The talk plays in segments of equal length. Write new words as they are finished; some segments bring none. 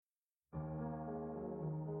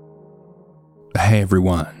Hey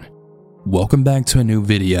everyone, welcome back to a new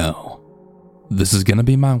video. This is gonna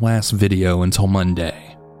be my last video until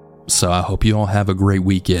Monday, so I hope you all have a great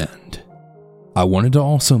weekend. I wanted to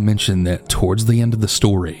also mention that towards the end of the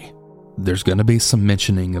story, there's gonna be some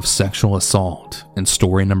mentioning of sexual assault in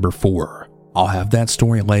story number 4. I'll have that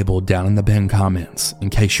story labeled down in the pinned comments in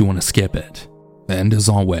case you want to skip it. And as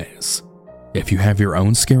always, if you have your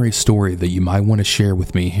own scary story that you might want to share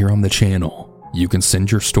with me here on the channel, you can send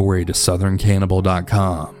your story to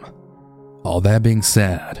southerncannibal.com. All that being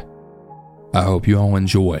said, I hope you all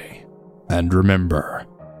enjoy, and remember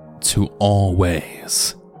to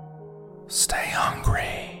always stay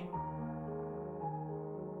hungry.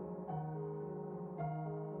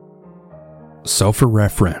 So for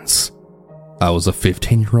reference, I was a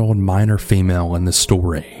 15-year-old minor female in this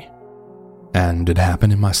story, and it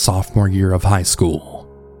happened in my sophomore year of high school.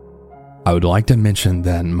 I would like to mention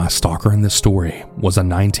that my stalker in this story was a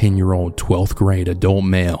 19-year-old 12th grade adult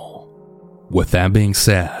male. With that being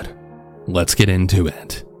said, let's get into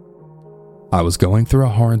it. I was going through a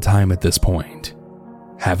hard time at this point,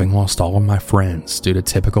 having lost all of my friends due to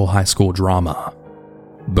typical high school drama.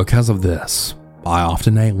 Because of this, I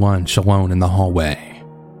often ate lunch alone in the hallway.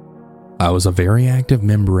 I was a very active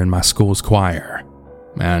member in my school's choir,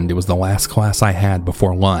 and it was the last class I had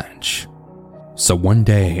before lunch. So one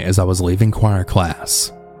day, as I was leaving choir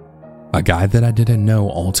class, a guy that I didn't know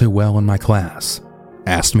all too well in my class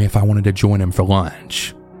asked me if I wanted to join him for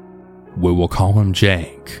lunch. We will call him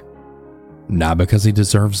Jake. Not because he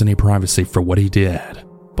deserves any privacy for what he did,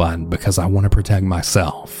 but because I want to protect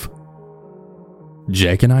myself.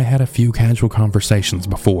 Jake and I had a few casual conversations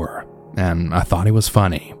before, and I thought he was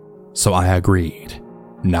funny, so I agreed,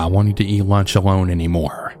 not wanting to eat lunch alone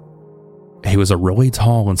anymore. He was a really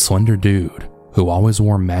tall and slender dude who always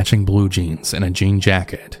wore matching blue jeans and a jean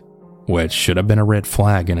jacket, which should have been a red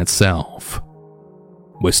flag in itself.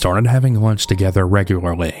 We started having lunch together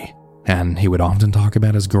regularly, and he would often talk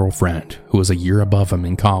about his girlfriend who was a year above him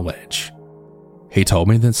in college. He told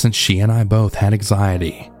me that since she and I both had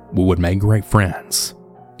anxiety, we would make great friends,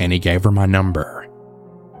 and he gave her my number.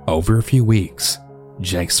 Over a few weeks,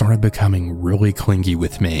 Jake started becoming really clingy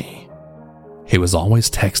with me. He was always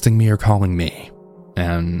texting me or calling me,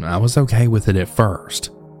 and I was okay with it at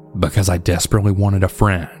first because I desperately wanted a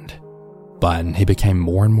friend. But he became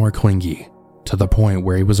more and more clingy to the point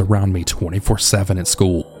where he was around me 24/7 at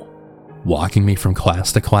school, walking me from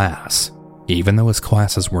class to class, even though his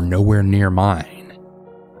classes were nowhere near mine.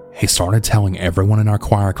 He started telling everyone in our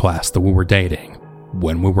choir class that we were dating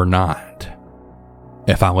when we were not.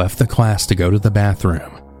 If I left the class to go to the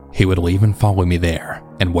bathroom, he would leave and follow me there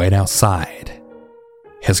and wait outside.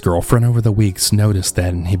 His girlfriend over the weeks noticed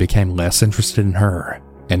that he became less interested in her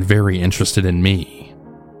and very interested in me.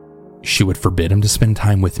 She would forbid him to spend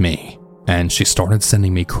time with me, and she started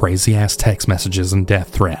sending me crazy-ass text messages and death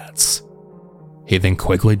threats. He then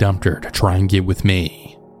quickly dumped her to try and get with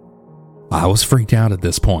me. I was freaked out at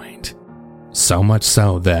this point, so much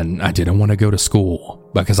so that I didn't want to go to school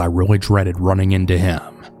because I really dreaded running into him.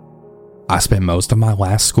 I spent most of my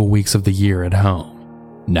last school weeks of the year at home,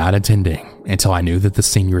 not attending until I knew that the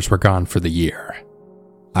seniors were gone for the year.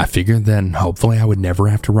 I figured then hopefully I would never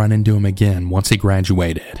have to run into him again once he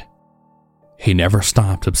graduated. He never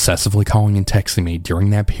stopped obsessively calling and texting me during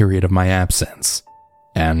that period of my absence,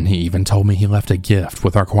 and he even told me he left a gift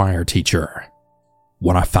with our choir teacher.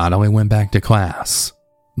 When I finally went back to class,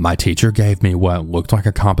 my teacher gave me what looked like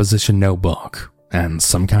a composition notebook and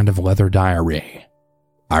some kind of leather diary.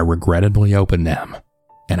 I regrettably opened them,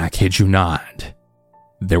 and I kid you not,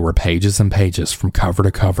 there were pages and pages from cover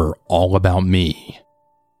to cover all about me.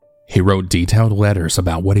 He wrote detailed letters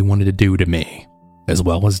about what he wanted to do to me, as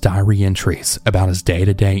well as diary entries about his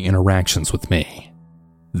day-to-day interactions with me.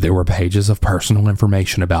 There were pages of personal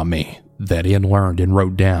information about me that he had learned and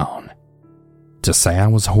wrote down. To say I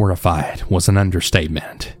was horrified was an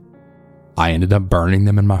understatement. I ended up burning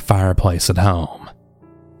them in my fireplace at home.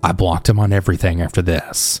 I blocked him on everything after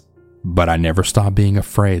this, but I never stopped being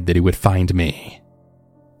afraid that he would find me.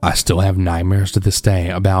 I still have nightmares to this day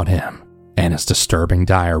about him and his disturbing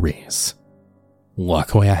diaries.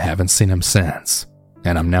 Luckily, I haven't seen him since,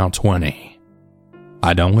 and I'm now 20.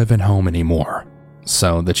 I don't live at home anymore,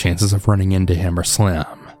 so the chances of running into him are slim.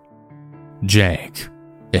 Jake,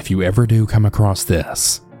 if you ever do come across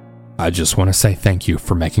this, I just want to say thank you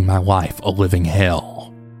for making my life a living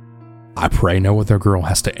hell. I pray no other girl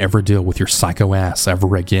has to ever deal with your psycho ass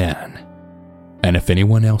ever again. And if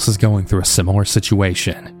anyone else is going through a similar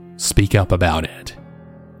situation, speak up about it.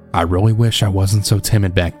 I really wish I wasn't so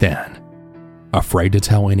timid back then, afraid to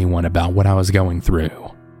tell anyone about what I was going through.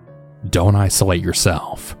 Don't isolate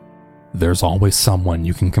yourself. there's always someone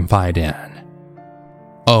you can confide in.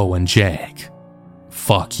 Oh, and Jake,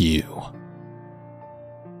 fuck you.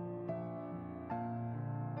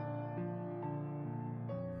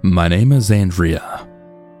 My name is Andrea.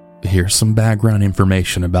 Here's some background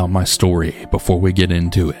information about my story before we get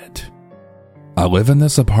into it. I live in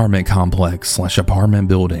this apartment complex/apartment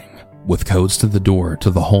building with codes to the door to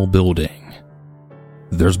the whole building.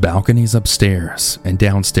 There's balconies upstairs and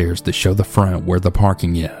downstairs that show the front where the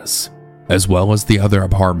parking is, as well as the other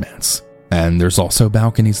apartments, and there's also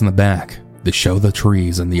balconies in the back that show the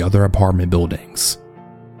trees in the other apartment buildings.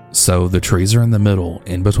 So the trees are in the middle,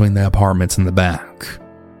 in between the apartments in the back.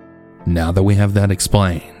 Now that we have that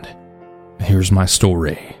explained, here's my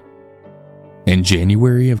story. In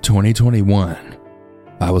January of 2021,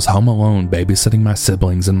 I was home alone babysitting my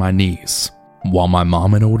siblings and my niece, while my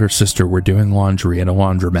mom and older sister were doing laundry at a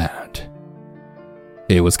laundromat.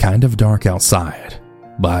 It was kind of dark outside,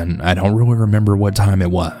 but I don't really remember what time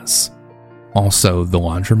it was. Also, the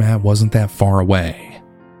laundromat wasn't that far away.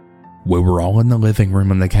 We were all in the living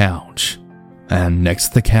room on the couch, and next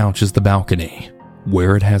to the couch is the balcony,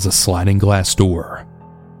 where it has a sliding glass door.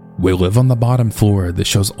 We live on the bottom floor that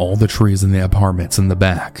shows all the trees in the apartments in the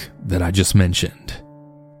back that I just mentioned.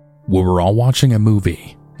 We were all watching a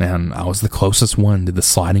movie, and I was the closest one to the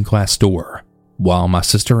sliding glass door, while my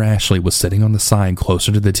sister Ashley was sitting on the side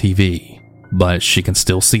closer to the TV, but she can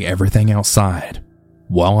still see everything outside,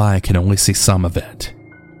 while I can only see some of it.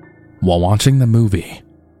 While watching the movie,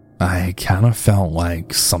 I kind of felt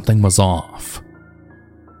like something was off.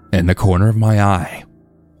 In the corner of my eye,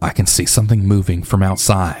 I can see something moving from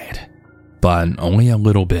outside, but only a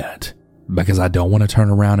little bit, because I don't want to turn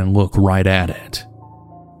around and look right at it.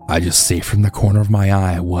 I just see from the corner of my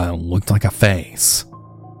eye what looked like a face.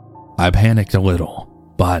 I panicked a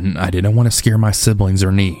little, but I didn't want to scare my siblings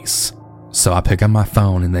or niece, so I pick up my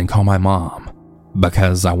phone and then call my mom,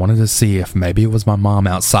 because I wanted to see if maybe it was my mom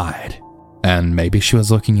outside, and maybe she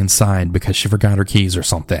was looking inside because she forgot her keys or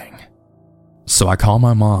something. So I call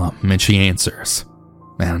my mom and she answers,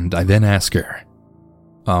 and I then ask her,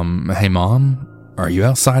 hey mom, are you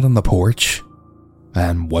outside on the porch?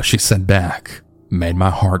 And what she said back made my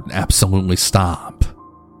heart absolutely stop.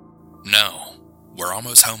 No, we're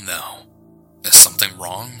almost home though. Is something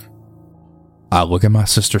wrong? I look at my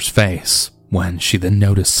sister's face when she then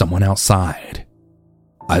noticed someone outside.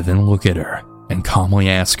 I then look at her and calmly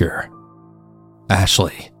ask her,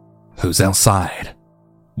 Ashley, who's outside?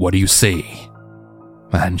 What do you see?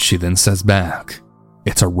 And she then says back,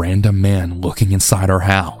 it's a random man looking inside our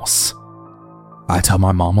house. I tell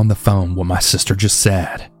my mom on the phone what my sister just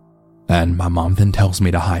said, and my mom then tells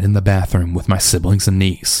me to hide in the bathroom with my siblings and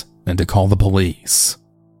niece and to call the police.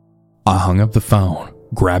 I hung up the phone,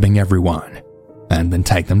 grabbing everyone, and then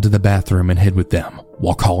take them to the bathroom and hid with them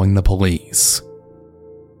while calling the police.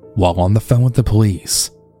 While on the phone with the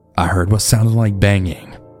police, I heard what sounded like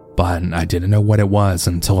banging, but I didn't know what it was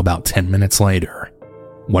until about 10 minutes later,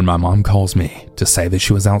 when my mom calls me to say that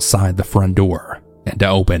she was outside the front door and to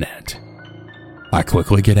open it. I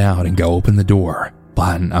quickly get out and go open the door,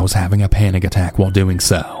 but I was having a panic attack while doing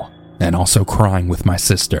so, and also crying with my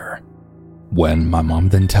sister, when my mom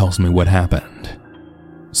then tells me what happened.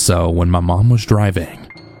 So when my mom was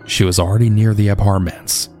driving, she was already near the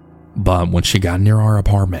apartments, but when she got near our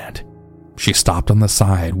apartment, she stopped on the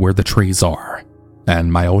side where the trees are,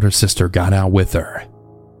 and my older sister got out with her.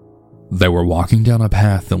 They were walking down a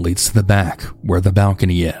path that leads to the back where the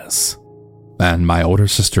balcony is, and my older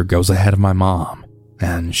sister goes ahead of my mom,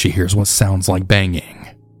 and she hears what sounds like banging.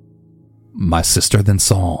 My sister then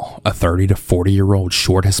saw a 30 to 40-year-old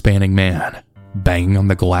short Hispanic man banging on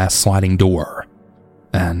the glass sliding door,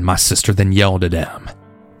 and my sister then yelled at him,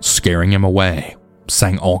 scaring him away,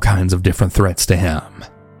 saying all kinds of different threats to him.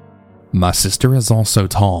 My sister is also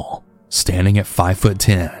tall, standing at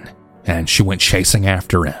 5'10", and she went chasing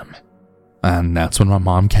after him. And that's when my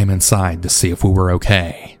mom came inside to see if we were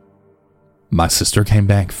okay. My sister came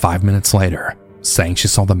back 5 minutes later, saying she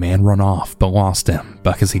saw the man run off but lost him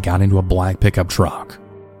because he got into a black pickup truck,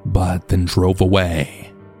 but then drove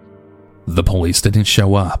away. The police didn't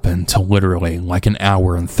show up until literally like an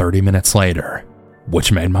hour and 30 minutes later,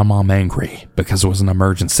 which made my mom angry because it was an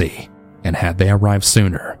emergency, and had they arrived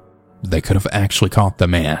sooner, they could have actually caught the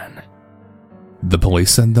man. The police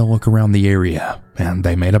said they'll look around the area, and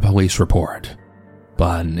they made a police report,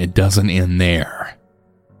 but it doesn't end there.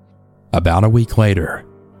 About a week later,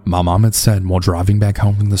 my mom had said while driving back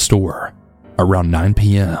home from the store, around 9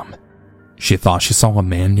 p.m., she thought she saw a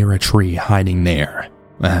man near a tree hiding there,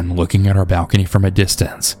 and looking at our balcony from a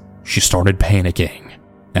distance, she started panicking,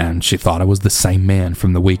 and she thought it was the same man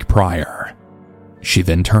from the week prior. She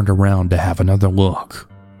then turned around to have another look,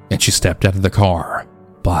 and she stepped out of the car,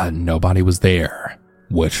 but nobody was there,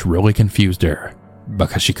 which really confused her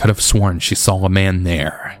because she could have sworn she saw a man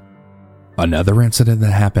there. Another incident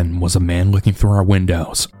that happened was a man looking through our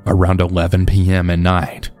windows around 11 p.m. at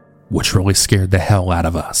night, which really scared the hell out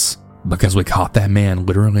of us because we caught that man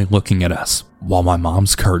literally looking at us while my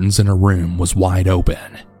mom's curtains in her room was wide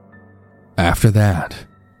open. After that,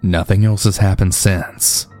 nothing else has happened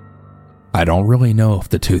since. I don't really know if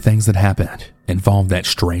the two things that happened involved that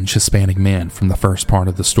strange Hispanic man from the first part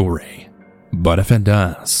of the story, but if it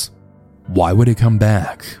does, why would he come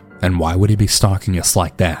back and why would he be stalking us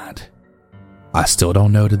like that? I still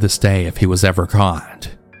don't know to this day if he was ever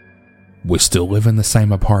caught. We still live in the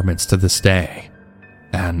same apartments to this day,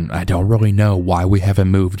 and I don't really know why we haven't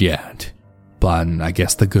moved yet, but I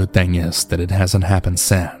guess the good thing is that it hasn't happened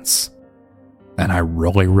since, and I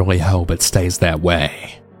really hope it stays that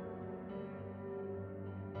way.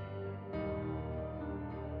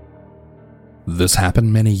 This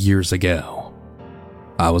happened many years ago.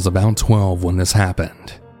 I was about 12 when this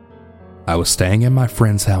happened. I was staying at my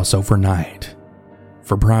friend's house overnight.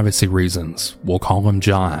 For privacy reasons, we'll call him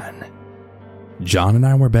John. John and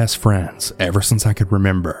I were best friends ever since I could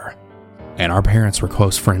remember, and our parents were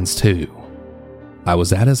close friends too. I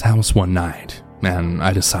was at his house one night, and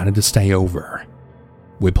I decided to stay over.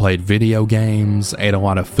 We played video games, ate a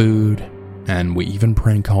lot of food, and we even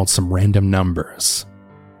prank called some random numbers.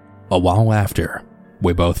 A while after,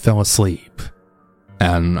 we both fell asleep,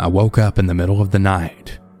 and I woke up in the middle of the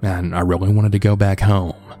night, and I really wanted to go back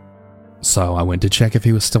home. So I went to check if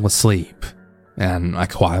he was still asleep, and I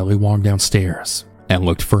quietly walked downstairs and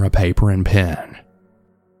looked for a paper and pen.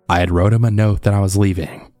 I had wrote him a note that I was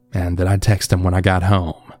leaving, and that I'd text him when I got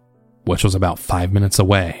home, which was about 5 minutes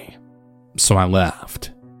away, so I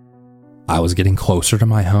left. I was getting closer to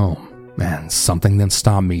my home, and something then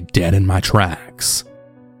stopped me dead in my tracks.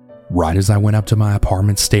 Right as I went up to my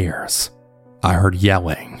apartment stairs, I heard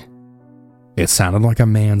yelling. It sounded like a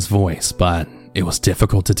man's voice, but it was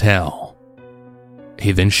difficult to tell.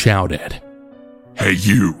 He then shouted, "Hey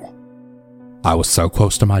you!" I was so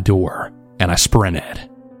close to my door, and I sprinted.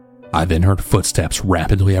 I then heard footsteps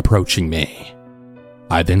rapidly approaching me.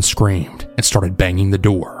 I then screamed and started banging the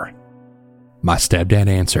door. My stepdad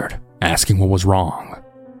answered, asking what was wrong,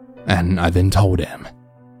 and I then told him.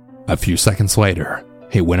 A few seconds later,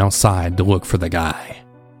 he went outside to look for the guy.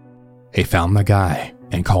 He found the guy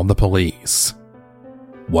and called the police.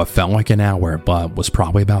 What felt like an hour but was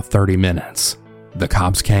probably about 30 minutes, the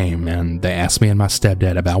cops came and they asked me and my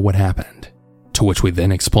stepdad about what happened, to which we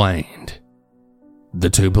then explained. The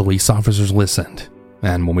two police officers listened,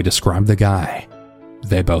 and when we described the guy,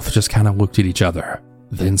 they both just kind of looked at each other,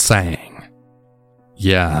 then saying,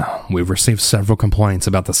 "Yeah, we've received several complaints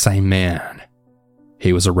about the same man.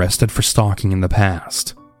 He was arrested for stalking in the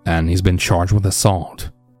past, and he's been charged with assault,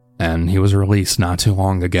 and he was released not too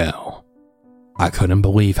long ago." I couldn't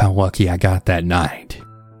believe how lucky I got that night.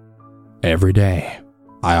 Every day,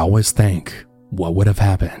 I always think, what would have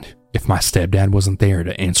happened if my stepdad wasn't there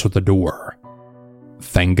to answer the door?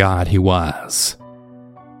 Thank God he was.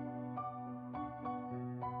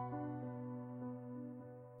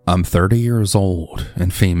 I'm 30 years old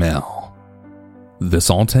and female. This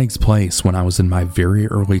all takes place when I was in my very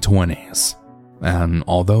early 20s, and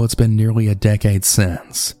although it's been nearly a decade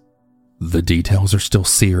since, the details are still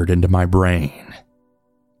seared into my brain.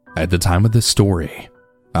 At the time of this story,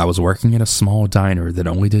 I was working at a small diner that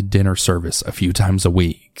only did dinner service a few times a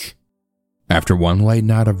week. After one late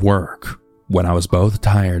night of work, when I was both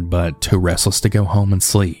tired but too restless to go home and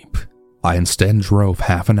sleep, I instead drove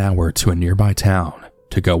half an hour to a nearby town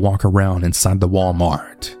to go walk around inside the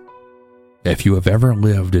Walmart. If you have ever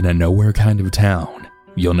lived in a nowhere kind of town,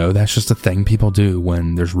 you'll know that's just a thing people do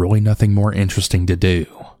when there's really nothing more interesting to do.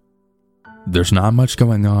 There's not much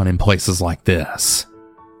going on in places like this.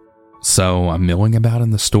 So I'm milling about in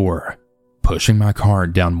the store, pushing my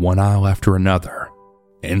cart down one aisle after another,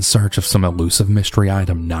 in search of some elusive mystery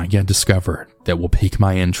item not yet discovered that will pique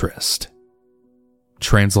my interest.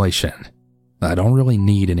 Translation: I don't really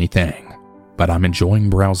need anything, but I'm enjoying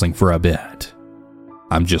browsing for a bit.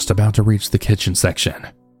 I'm just about to reach the kitchen section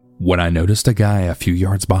when I noticed a guy a few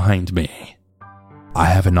yards behind me. I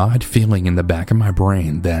have an odd feeling in the back of my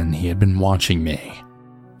brain that he had been watching me,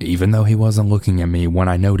 even though he wasn't looking at me when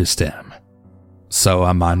I noticed him. So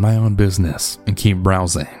I mind my own business and keep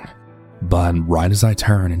browsing, but right as I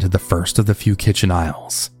turn into the first of the few kitchen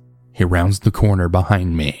aisles, he rounds the corner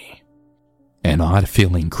behind me. An odd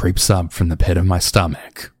feeling creeps up from the pit of my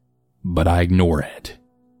stomach, but I ignore it.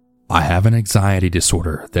 I have an anxiety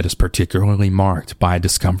disorder that is particularly marked by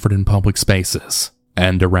discomfort in public spaces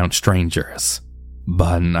and around strangers,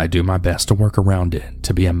 but I do my best to work around it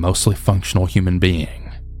to be a mostly functional human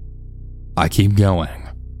being. I keep going.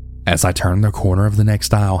 As I turn the corner of the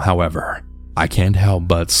next aisle, however, I can't help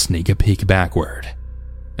but sneak a peek backward,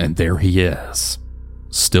 and there he is,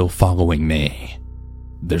 still following me.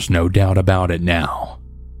 There's no doubt about it now.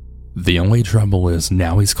 The only trouble is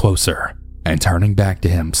now he's closer, and turning back to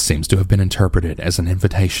him seems to have been interpreted as an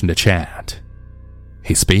invitation to chat.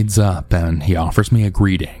 He speeds up and he offers me a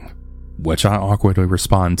greeting, which I awkwardly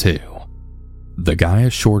respond to. The guy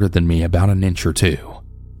is shorter than me about an inch or two.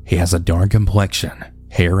 He has a dark complexion,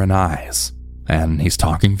 hair and eyes, and he's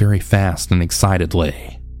talking very fast and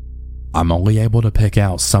excitedly. I'm only able to pick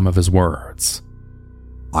out some of his words.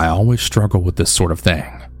 I always struggle with this sort of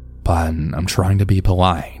thing, but I'm trying to be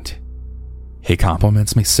polite. He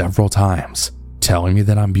compliments me several times, telling me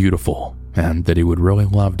that I'm beautiful and that he would really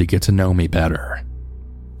love to get to know me better.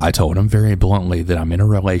 I told him very bluntly that I'm in a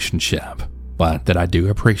relationship, but that I do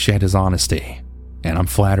appreciate his honesty, and I'm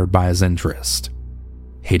flattered by his interest.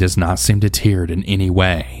 He does not seem deterred in any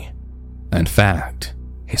way. In fact,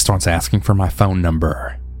 he starts asking for my phone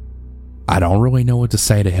number. I don't really know what to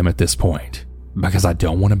say to him at this point, because I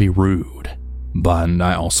don't want to be rude, but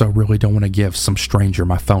I also really don't want to give some stranger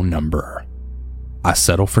my phone number. I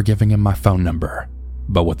settle for giving him my phone number,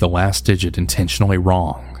 but with the last digit intentionally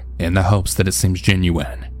wrong, in the hopes that it seems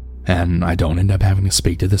genuine, and I don't end up having to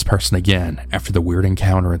speak to this person again after the weird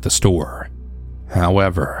encounter at the store.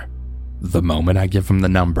 However, the moment I give him the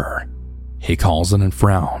number, he calls it and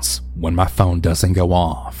frowns when my phone doesn't go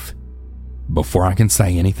off. Before I can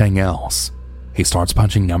say anything else, he starts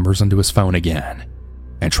punching numbers into his phone again,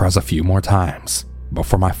 and tries a few more times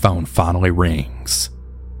before my phone finally rings.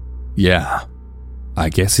 Yeah, I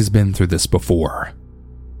guess he's been through this before.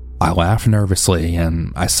 I laugh nervously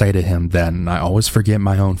and I say to him that I always forget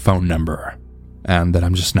my own phone number, and that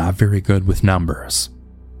I'm just not very good with numbers,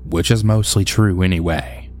 which is mostly true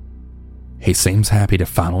anyway. He seems happy to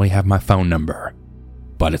finally have my phone number,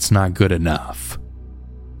 but it's not good enough.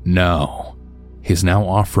 No, he's now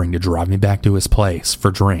offering to drive me back to his place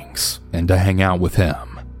for drinks and to hang out with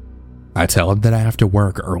him. I tell him that I have to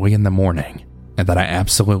work early in the morning and that I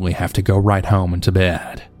absolutely have to go right home and to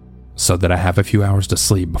bed, so that I have a few hours to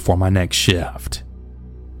sleep before my next shift.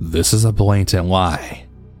 This is a blatant lie.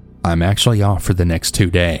 I'm actually off for the next 2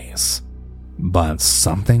 days, but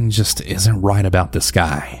something just isn't right about this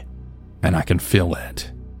guy, and I can feel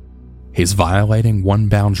it. He's violating one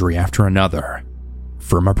boundary after another,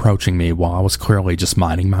 from approaching me while I was clearly just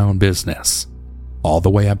minding my own business, all the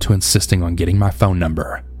way up to insisting on getting my phone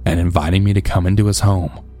number and inviting me to come into his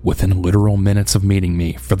home within literal minutes of meeting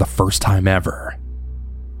me for the first time ever.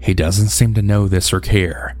 He doesn't seem to know this or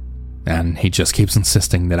care, and he just keeps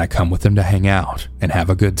insisting that I come with him to hang out and have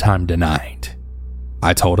a good time tonight.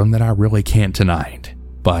 I told him that I really can't tonight,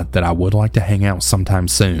 but that I would like to hang out sometime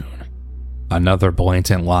soon. Another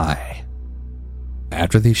blatant lie.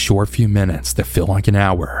 After these short few minutes that feel like an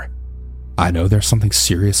hour, I know there's something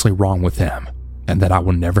seriously wrong with him, and that I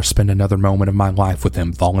will never spend another moment of my life with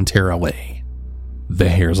him voluntarily. The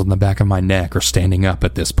hairs on the back of my neck are standing up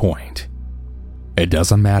at this point. It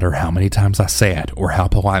doesn't matter how many times I say it or how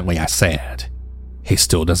politely I say it. He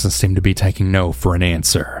still doesn't seem to be taking no for an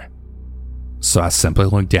answer. So I simply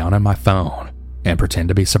look down at my phone and pretend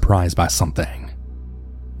to be surprised by something.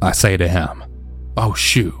 I say to him, "Oh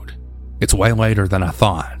shoot, it's way later than I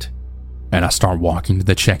thought," and I start walking to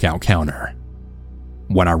the checkout counter.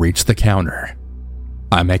 When I reach the counter,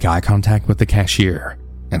 I make eye contact with the cashier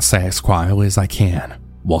and say as quietly as I can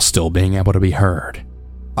while still being able to be heard,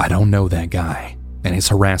 "I don't know that guy, and he's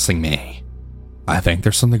harassing me. I think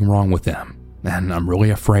there's something wrong with him, and I'm really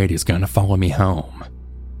afraid he's going to follow me home.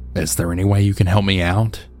 Is there any way you can help me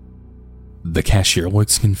out?" The cashier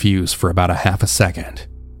looks confused for about a half a second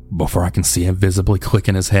before I can see him visibly click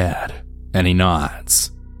in his head, and he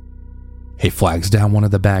nods. He flags down one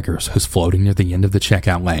of the baggers who's floating near the end of the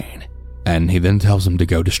checkout lane, and he then tells him to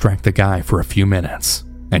go distract the guy for a few minutes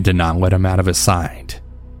and to not let him out of his sight.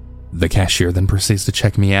 The cashier then proceeds to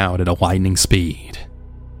check me out at a lightning speed.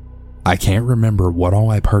 I can't remember what all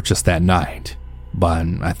I purchased that night, but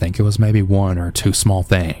I think it was maybe 1 or 2 small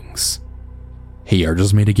things. He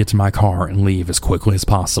urges me to get to my car and leave as quickly as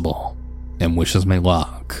possible, and wishes me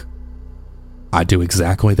luck. I do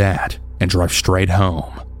exactly that and drive straight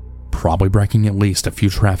home, probably breaking at least a few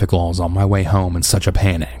traffic laws on my way home in such a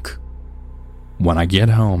panic. When I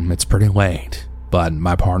get home, it's pretty late, but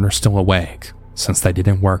my partner's still awake since they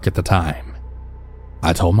didn't work at the time.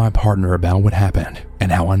 I told my partner about what happened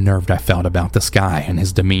and how unnerved I felt about this guy and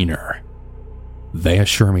his demeanor. They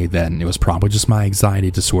assure me that it was probably just my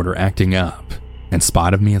anxiety disorder acting up, in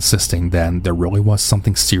spite of me insisting that there really was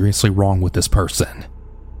something seriously wrong with this person.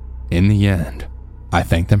 In the end, I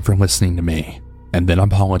thanked them for listening to me, and then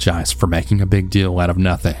apologized for making a big deal out of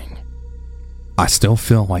nothing. I still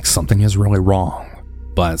feel like something is really wrong,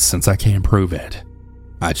 but since I can't prove it,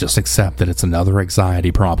 I just accept that it's another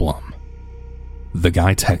anxiety problem. The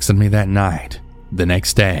guy texted me that night, the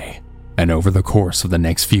next day, and over the course of the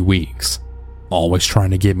next few weeks, always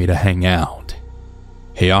trying to get me to hang out.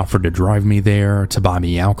 He offered to drive me there, to buy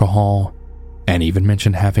me alcohol, and even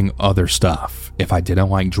mentioned having other stuff if I didn't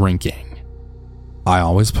like drinking. I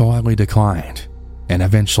always politely declined, and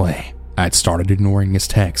eventually, I'd started ignoring his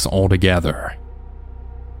texts altogether.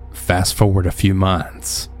 Fast forward a few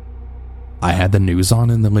months. I had the news on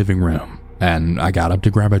in the living room, and I got up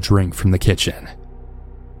to grab a drink from the kitchen.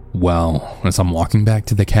 Well, as I'm walking back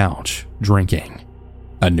to the couch, drinking,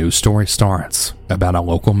 a news story starts about a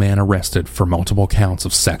local man arrested for multiple counts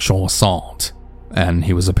of sexual assault, and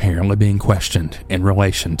he was apparently being questioned in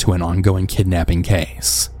relation to an ongoing kidnapping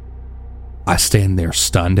case. I stand there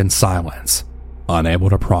stunned in silence,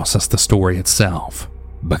 unable to process the story itself,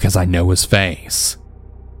 because I know his face.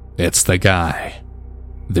 It's the guy.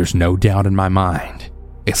 There's no doubt in my mind,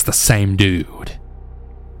 it's the same dude.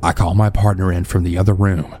 I call my partner in from the other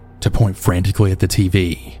room to point frantically at the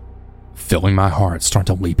TV, feeling my heart start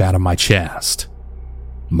to leap out of my chest.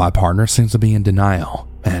 My partner seems to be in denial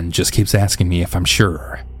and just keeps asking me if I'm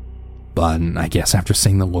sure. But I guess after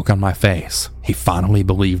seeing the look on my face, he finally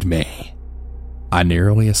believed me. I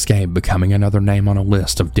narrowly escaped becoming another name on a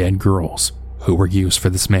list of dead girls who were used for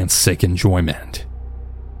this man's sick enjoyment.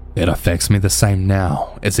 It affects me the same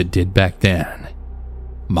now as it did back then,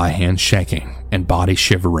 my hands shaking and body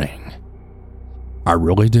shivering. I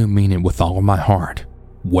really do mean it with all of my heart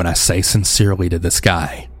when I say sincerely to this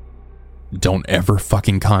guy, don't ever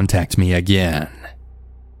fucking contact me again.